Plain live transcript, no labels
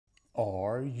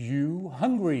Are you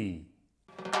hungry?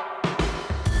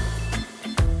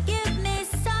 Give me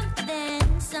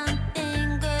something,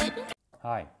 something good.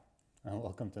 Hi, and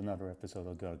welcome to another episode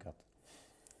of Görgött.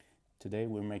 Today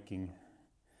we're making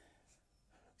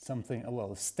something,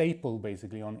 well, a staple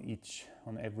basically on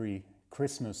every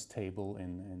Christmas table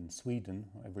in Sweden,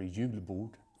 every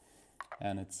Julbord,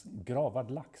 and it's Gravad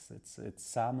Lax. It's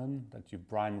salmon that you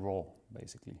brine raw,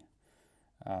 basically.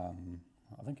 I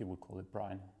think you would call it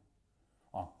brine.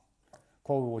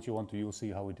 Call it what you want to. You'll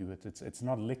see how we do it. It's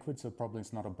not liquid, so probably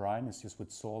it's not a brine. It's just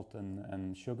with salt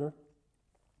and sugar.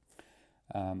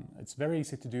 It's very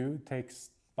easy to do. It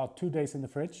takes about 2 days in the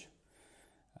fridge,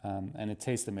 and it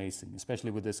tastes amazing,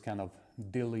 especially with this kind of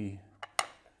dilly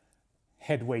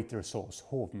Headwaiter sauce,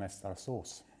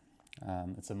 Hovmästarsås.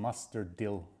 It's a mustard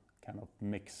dill kind of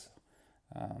mix,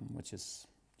 which is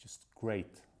just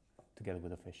great together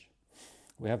with the fish.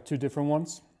 We have 2 different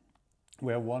ones.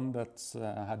 We have one that's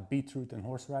had beetroot and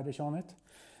horseradish on it,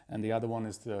 and the other one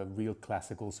is the real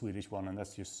classical Swedish one, and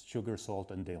that's just sugar,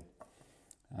 salt, and dill.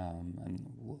 And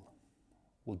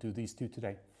we'll do these 2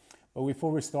 today. But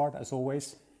before we start, as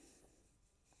always,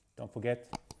 don't forget,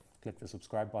 click the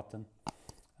subscribe button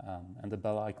and the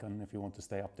bell icon if you want to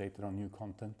stay updated on new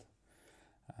content.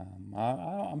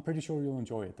 I'm pretty sure you'll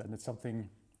enjoy it, and it's something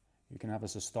you can have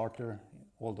as a starter,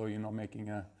 although you're not making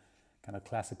a kind of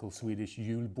classical Swedish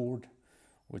Julbord,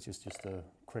 which is just a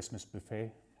Christmas buffet.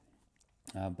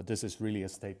 But this is really a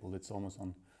staple. It's almost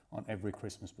on every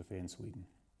Christmas buffet in Sweden.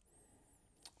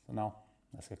 So now,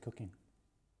 let's get cooking.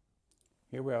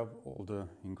 Here we have all the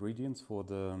ingredients for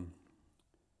the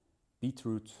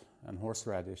beetroot and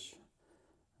horseradish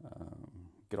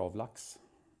Gravlax.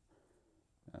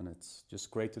 And it's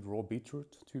just grated raw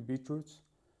beetroot, 2 beetroots,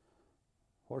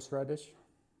 horseradish.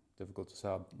 Difficult to say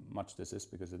how much this is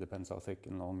because it depends how thick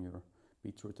and long your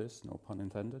beetroot is, no pun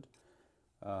intended.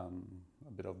 A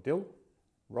bit of dill,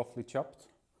 roughly chopped.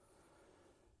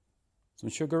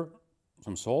 Some sugar,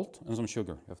 some salt, and some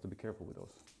sugar. You have to be careful with those.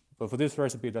 But for this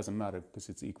recipe it doesn't matter because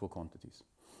it's equal quantities.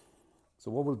 So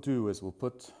what we'll do is we'll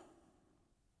put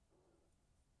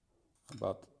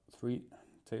about 3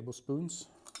 tablespoons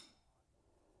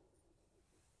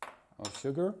of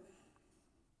sugar,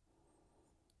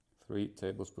 3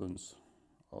 tablespoons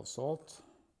of salt,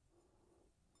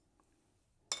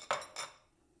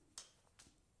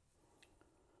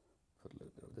 put a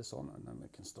little bit of this on, and then we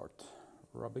can start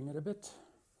rubbing it a bit,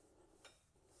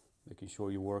 making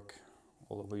sure you work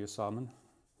all over your salmon.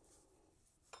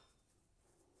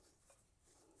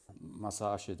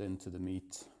 Massage it into the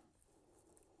meat.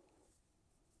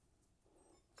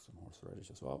 Some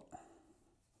horseradish as well.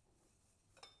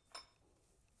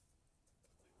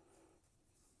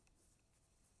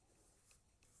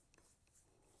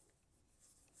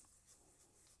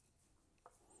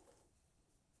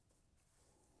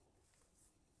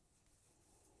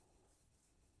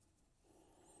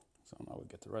 So now we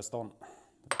get the rest on.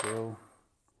 The dill,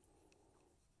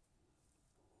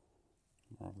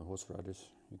 more of the horseradish.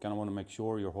 You kind of want to make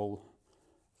sure your whole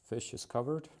fish is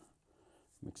covered.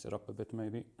 Mix it up a bit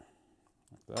maybe,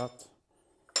 like that.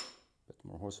 A bit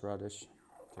more horseradish.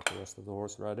 Take the rest of the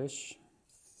horseradish.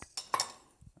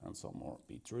 And some more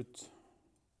beetroot.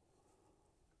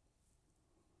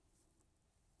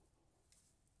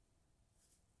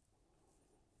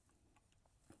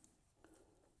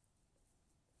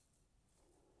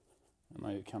 And now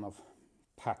you kind of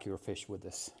pack your fish with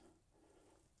this.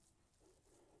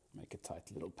 Make a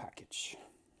tight little package.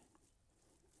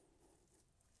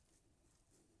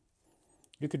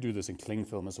 You could do this in cling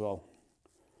film as well,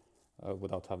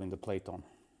 without having the plate on.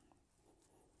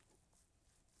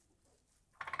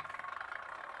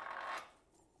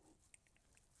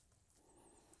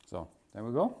 So there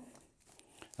we go.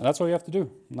 And that's all you have to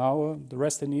do. Now the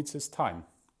rest it needs is time.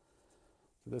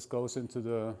 So this goes into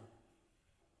the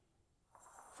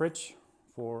fridge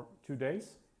for 2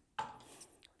 days,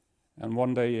 and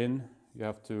 1 day in you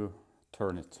have to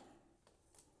turn it,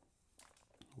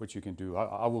 which you can do.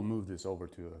 I will move this over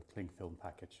to a cling film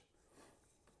package.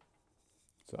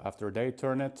 So after a day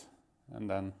turn it, and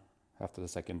then after the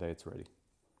 2nd day it's ready.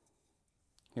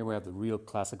 Here we have the real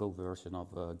classical version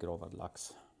of Gravad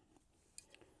Lax,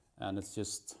 and it's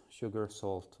just sugar,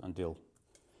 salt and dill.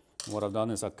 And what I've done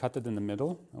is I cut it in the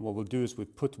middle, and what we'll do is we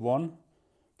put one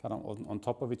kind of on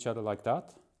top of each other like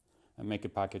that, and make a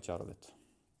package out of it.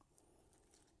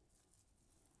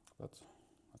 But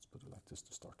let's put it like this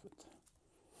to start with.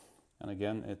 And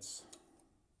again, it's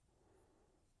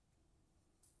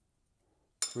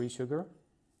 3 sugar,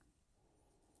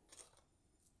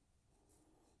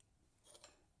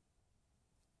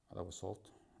 that was salt,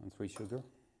 and 3 sugar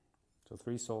So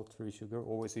 3 salt, 3 sugar,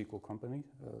 always equal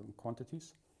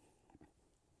quantities.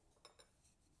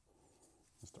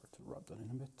 I'll start to rub that in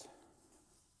a bit.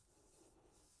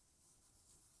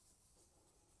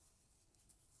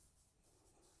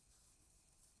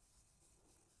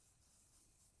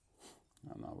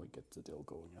 And now we get the dill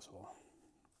going as well.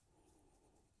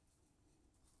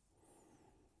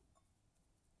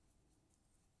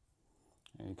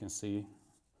 And you can see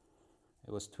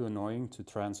it was too annoying to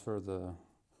transfer the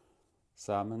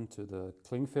salmon to the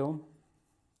cling film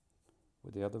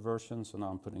with the other version, so now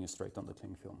I'm putting it straight on the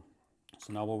cling film.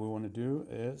 So now what we want to do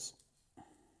is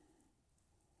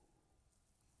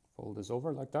fold this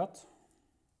over like that.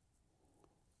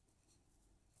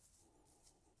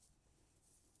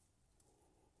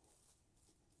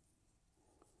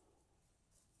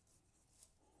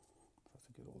 Try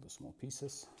to get all the small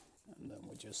pieces, and then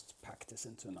we just pack this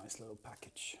into a nice little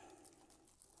package,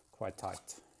 quite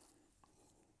tight.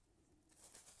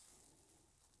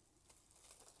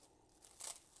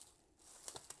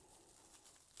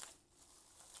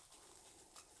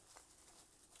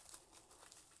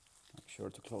 Sure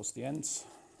to close the ends,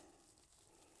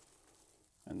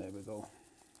 and there we go,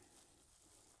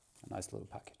 a nice little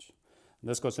package. And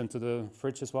this goes into the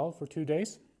fridge as well for 2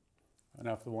 days, and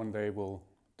after 1 day we'll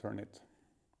turn it.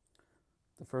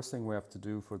 The first thing we have to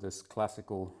do for this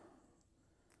classical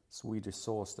Swedish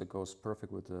sauce that goes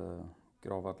perfect with the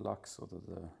Gravad Lax, or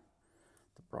the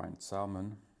brined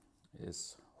salmon,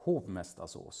 is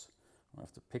Hovmästarsås. We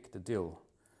have to pick the dill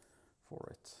for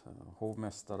it.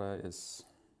 Hovmästare is,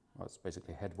 well, it's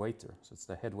basically Headwaiter, so it's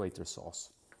the Headwaiter sauce.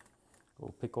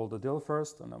 We'll pick all the dill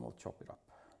first, and then we'll chop it up.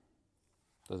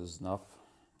 This is enough.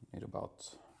 Need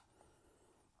about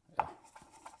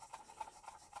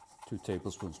 2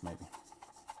 tablespoons maybe.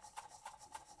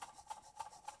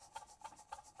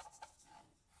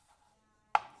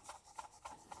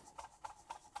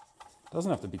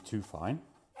 Doesn't have to be too fine,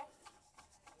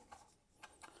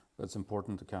 but it's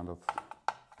important to kind of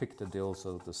pick the dill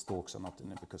so that the stalks are not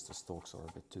in it, because the stalks are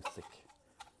a bit too thick.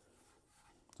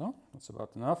 So that's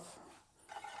about enough.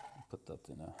 Put that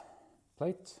in a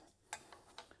plate,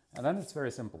 and then it's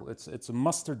very simple. It's a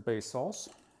mustard-based sauce,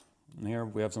 and here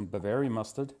we have some Bavarian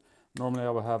mustard. Normally I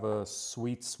would have a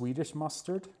sweet Swedish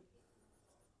mustard.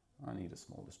 I need a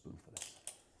smaller spoon for this.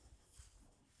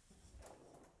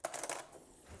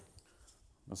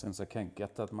 But since I can't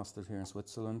get that mustard here in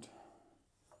Switzerland,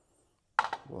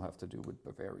 we'll have to do with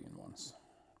Bavarian ones.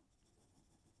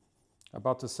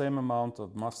 About the same amount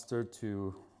of mustard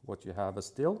to what you have as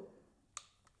dill.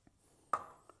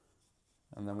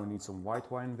 And then we need some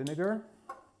white wine vinegar.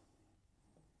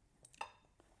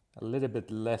 A little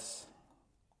bit less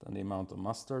than the amount of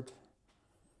mustard.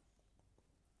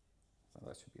 So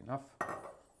that should be enough.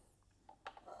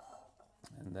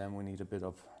 And then we need a bit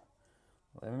of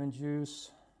lemon juice.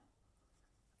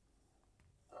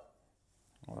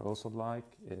 What I also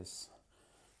like is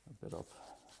a bit of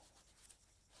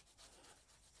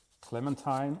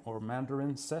clementine or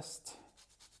mandarin zest.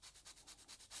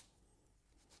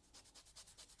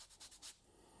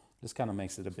 This kind of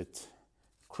makes it a bit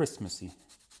Christmassy,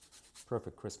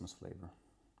 perfect Christmas flavor.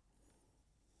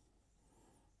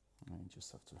 And you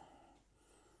just have to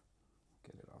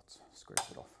get it out, scrape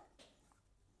it off.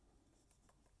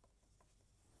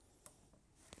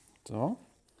 So,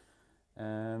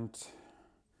 and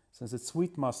since it's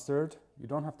sweet mustard, you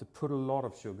don't have to put a lot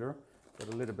of sugar,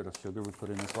 but a little bit of sugar we put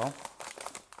in as well.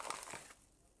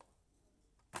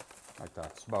 Like that,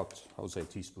 it's about, I would say, a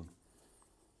teaspoon.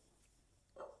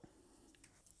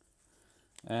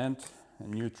 And a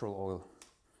neutral oil.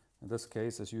 In this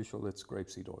case, as usual, it's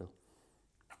grapeseed oil.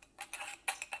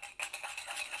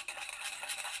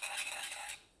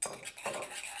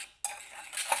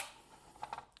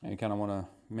 And you kind of want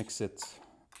to mix it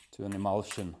to an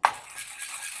emulsion.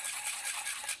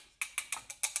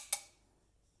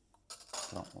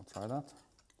 So we'll try that.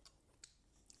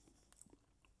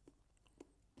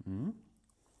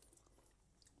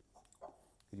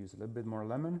 Could use a little bit more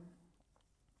lemon.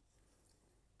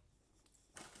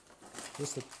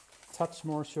 Just a touch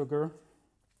more sugar.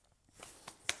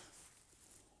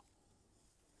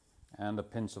 And a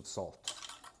pinch of salt.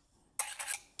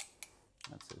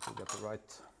 Let's see if we get the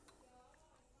right.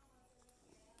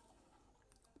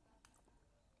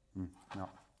 No,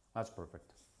 that's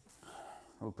perfect.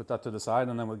 We'll put that to the side,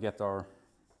 and then we'll get our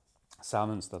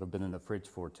salmons that have been in the fridge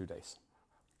for 2 days.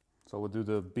 So we'll do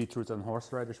the beetroot and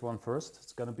horseradish one first.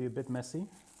 It's going to be a bit messy,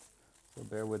 so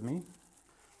bear with me.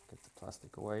 Get the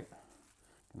plastic away. You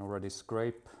can already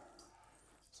scrape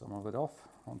some of it off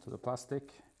onto the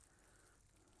plastic.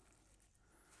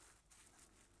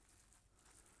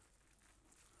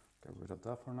 Get rid of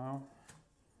that for now.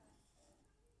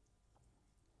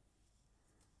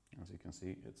 As you can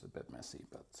see, it's a bit messy,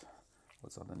 but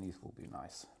what's underneath will be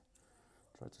nice.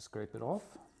 Try to scrape it off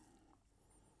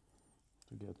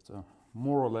to get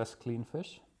more or less clean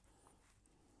fish.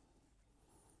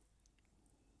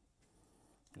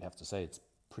 I have to say it's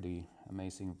pretty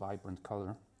amazing, vibrant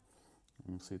color.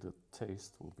 You can see the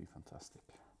taste will be fantastic.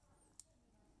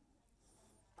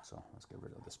 So let's get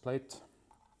rid of this plate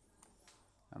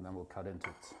and then we'll cut into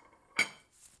it.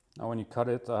 Now when you cut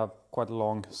it, I have quite a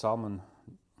long salmon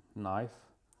knife.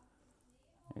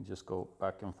 You just go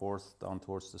back and forth down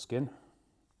towards the skin.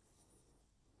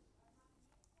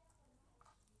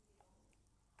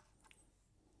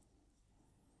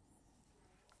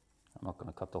 I'm not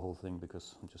going to cut the whole thing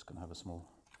because I'm just going to have a small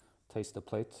taster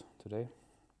plate today.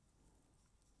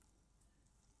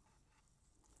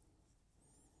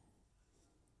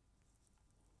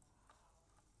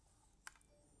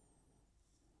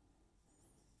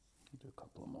 Do a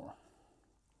couple more.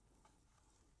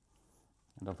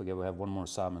 And don't forget we have one more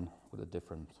salmon with a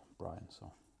different brine.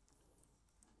 So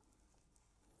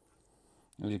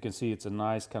as you can see, it's a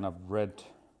nice kind of red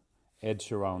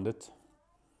edge around it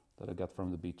that I got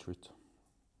from the beetroot.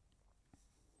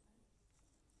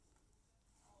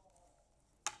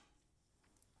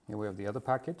 Here we have the other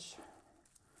package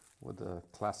with the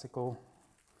classical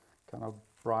kind of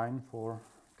brine for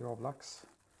Gravlax.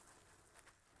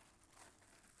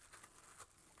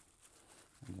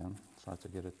 Again, try to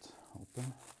get it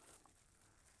open.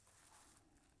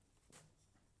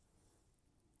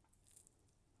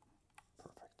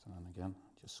 Perfect, and then again,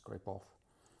 just scrape off.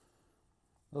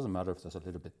 Doesn't matter if there's a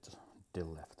little bit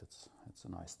dill left, it's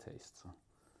a nice taste, so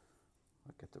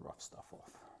I'll get the rough stuff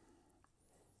off.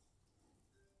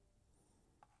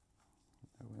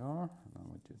 There we are, and then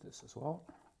we do this as well.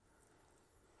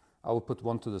 I will put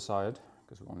one to the side,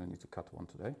 because we only need to cut one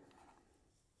today.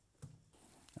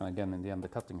 And again, in the end, the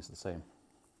cutting is the same.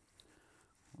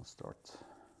 We'll start.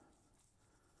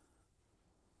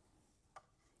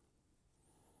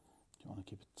 You want to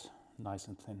keep it nice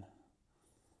and thin.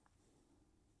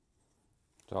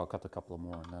 So I'll cut a couple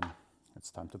more and then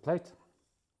it's time to plate.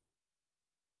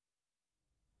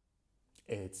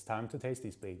 It's time to taste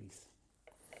these babies.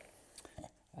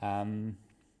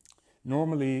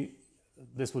 Normally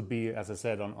this would be, as I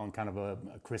said, on kind of a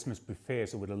Christmas buffet,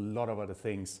 so with a lot of other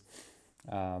things.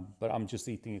 But I'm just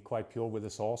eating it quite pure with the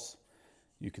sauce.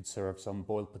 You could serve some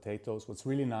boiled potatoes. What's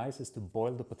really nice is to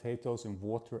boil the potatoes in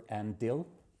water and dill,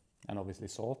 and obviously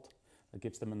salt. That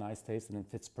gives them a nice taste and it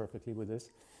fits perfectly with this.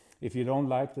 If you don't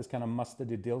like this kind of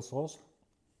mustardy dill sauce,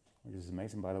 which is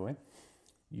amazing by the way,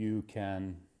 you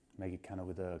can make it kind of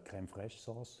with a crème fraîche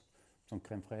sauce, some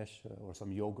crème fraîche or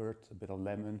some yogurt, a bit of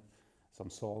lemon, some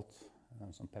salt,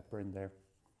 some pepper in there.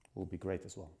 Will be great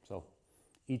as well. So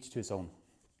each to his own.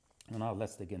 And now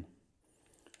let's dig in.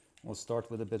 We'll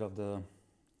start with a bit of the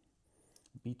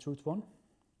beetroot one.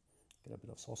 Get a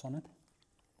bit of sauce on it.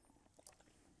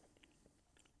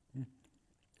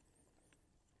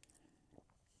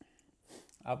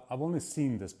 I've only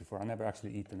seen this before, I've never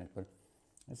actually eaten it, but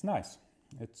it's nice.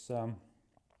 It's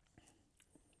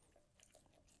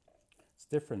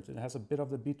different. It has a bit of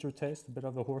the beetroot taste, a bit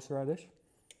of the horseradish.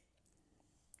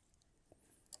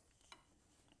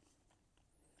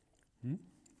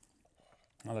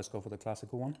 Now let's go for the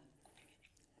classical one.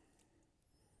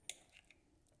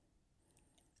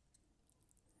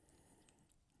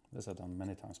 This I've done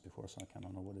many times before, so I kind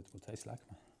of know what it will taste like.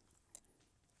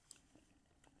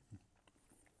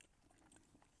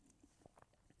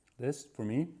 This, for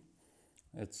me,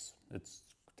 it's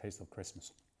taste of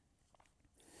Christmas.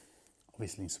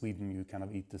 Obviously in Sweden you kind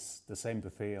of eat the same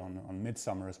buffet on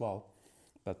midsummer as well.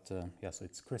 But yeah, so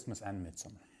it's Christmas and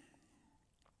midsummer.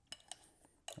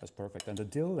 That's perfect. And the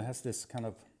dill has this kind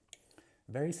of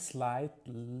very slight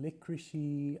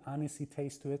licoricey, anisey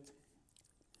taste to it.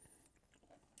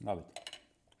 Love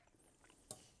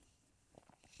it.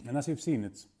 And as you've seen,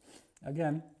 it's,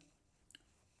 again,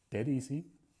 dead easy.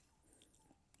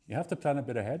 You have to plan a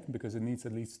bit ahead because it needs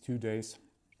at least 2 days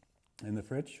in the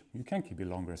fridge. You can keep it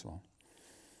longer as well.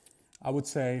 I would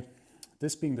say,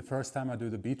 this being the first time I do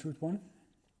the beetroot one,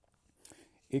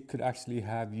 it could actually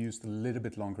have used a little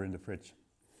bit longer in the fridge.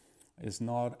 It's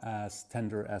not as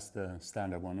tender as the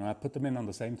standard one. And I put them in on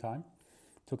the same time,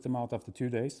 took them out after 2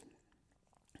 days,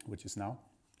 which is now.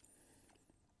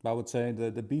 But I would say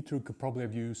the beetroot could probably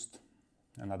have used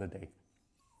another day.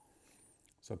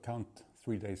 So count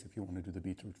 3 days if you want to do the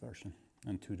beetroot version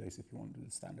and 2 days if you want to do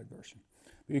the standard version.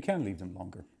 But you can leave them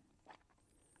longer.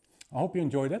 I hope you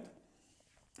enjoyed it.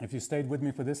 If you stayed with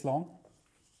me for this long,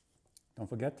 don't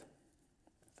forget,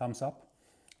 thumbs up.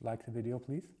 like the video,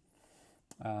 please.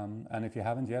 And if you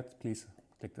haven't yet, please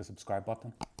click the subscribe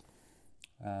button.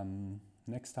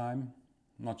 Next time,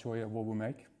 not sure yet what we'll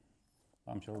make.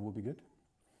 I'm sure it will be good.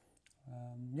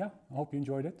 Yeah, I hope you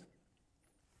enjoyed it.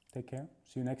 Take care.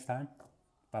 See you next time.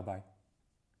 Bye-bye.